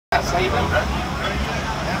Yes, how you been, bro?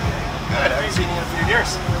 Good, I haven't seen you in a few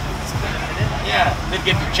years. Yeah, didn't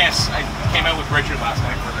get the chance. I came out with Richard last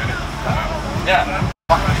night for a minute. Yeah.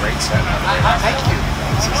 Fucking great set. Thank you.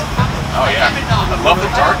 Oh yeah. I love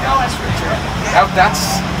the dark atmosphere too.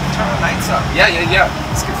 That's Turn the lights up. yeah.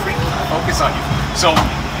 Let's get freaky. Focus on you. So,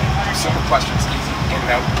 simple questions, easy, in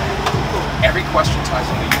and out. Every question ties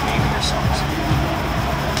into your name in your songs.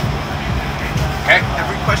 Okay?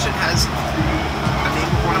 Every question has a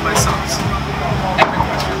name of one of my songs. Every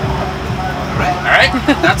question. Alright?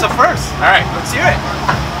 That's a first. Alright. Let's hear it.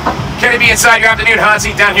 KENNYB inside your afternoon hot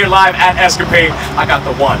seat down here live at Kaskade. I got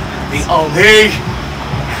the one, the only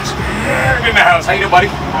in the house. How you doing, buddy?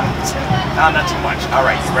 Not too much.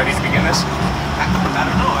 Alright, you ready to begin this? I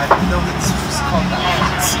don't know. I didn't know that this was called that.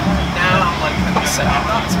 Now I'm like, I'm second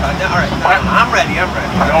thoughts about that. Alright, I'm ready.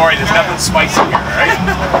 Don't worry, there's nothing spicy here, alright?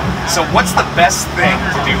 So what's the best thing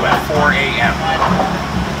to do at 4 a.m.?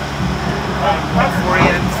 At 4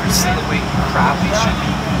 a.m. first thing awake, you probably should be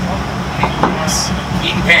pancakes.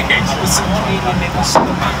 Eating pancakes. With some Canadian maple syrup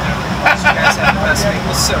on there. You guys have the best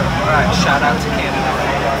maple syrup. Alright, shout out to Canada.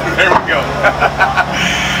 There we go.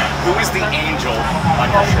 Who is the angel on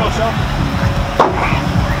your shoulder?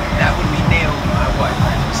 That would be Naomi, my wife.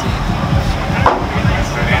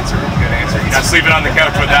 Good answer. You're not sleeping on the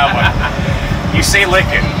couch with that one. You say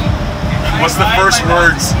Lincoln. What's the first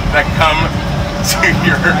words that come to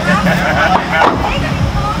your mouth?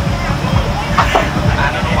 I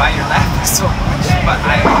don't know why you're laughing so much, but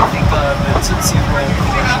I think of the Tootsie Roll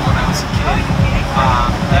commercial when I was a kid.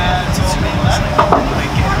 And Tootsie Roll was like,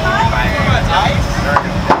 Lincoln, buy it.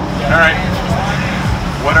 Alright.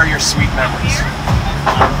 What are your sweet memories?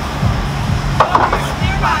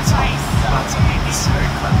 Lots of it's very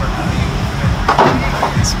clever how you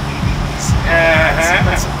this meetings.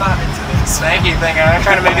 Put some thought into this. Thank you. I'm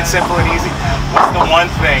trying to make it simple and easy. What's the one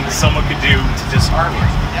thing someone could do to disarm you?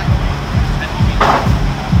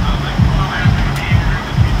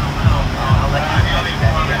 I'll let you edit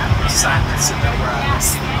that. Silence in there where I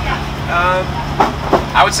was.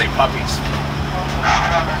 I would say puppies.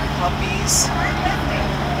 Puppies.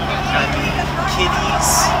 I mean, kitties.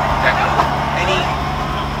 Any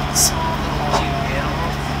small little cute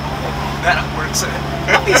animal that works.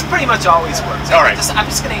 Puppies pretty much always works. All right. I'm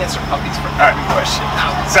just going to answer puppies for every question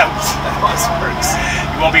now. So, That always works.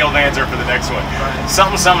 you won't be able to answer for the next one.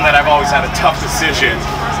 Something that I've always had a tough decision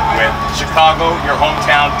with. Chicago, your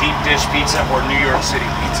hometown, deep dish pizza, or New York City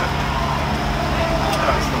pizza?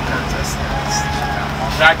 There's no contest there. It's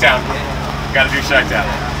Chicago. Chi-town. Got to do Chi-town.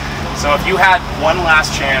 So if you had one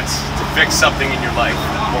last chance to fix something in your life,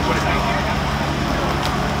 what would it be?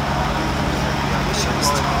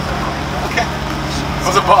 Okay. I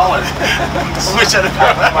was a baller. Wish I'd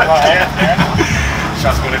have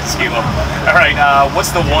Shots going at the ski level. All right, what's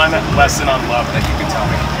the one lesson on love that you can tell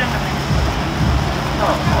me?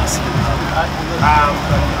 Lesson.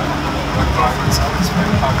 Girlfriend's always been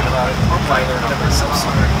talking about it. Like, never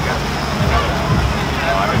self-sorry.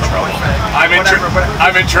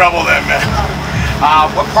 I'm in trouble then, man.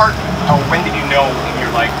 What part, or when did you know in your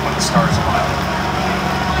life when the stars aligned?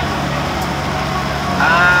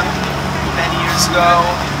 Many years ago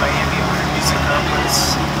in Miami, we were at a music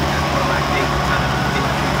conference. One of my big kind of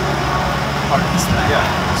parties that I had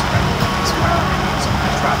was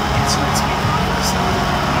dropping instruments me for the first time.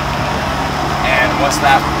 And what's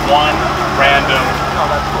that one random Oh,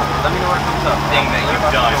 that's cool. Let me know where it comes up. thing that you've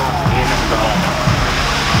done in the moment?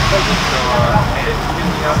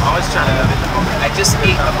 I'm always trying to live in the moment. I just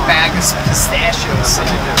ate a bag of pistachios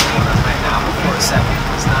sitting there right now before 7.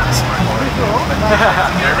 It was not a smart thing.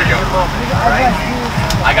 There we go. Right?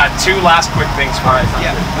 I got two last quick things for you.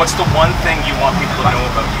 Yeah. What's the one thing you want people to know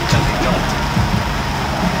about you that they don't?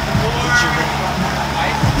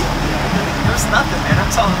 There's nothing, man.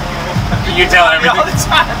 I'm telling you. You tell everything. All the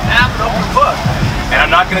time. I'm an open book. And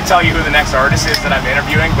I'm not going to tell you who the next artist is that I'm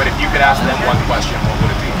interviewing, but if you could ask them one question, what would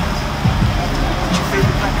it be? What's your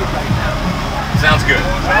favorite record right now? Sounds good.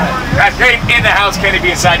 Kaskade in the house.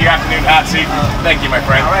 KENNYB inside your afternoon hot seat. Thank you, my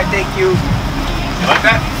friend. All right, thank you. You like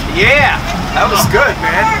that? Yeah, that was good,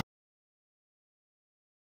 man.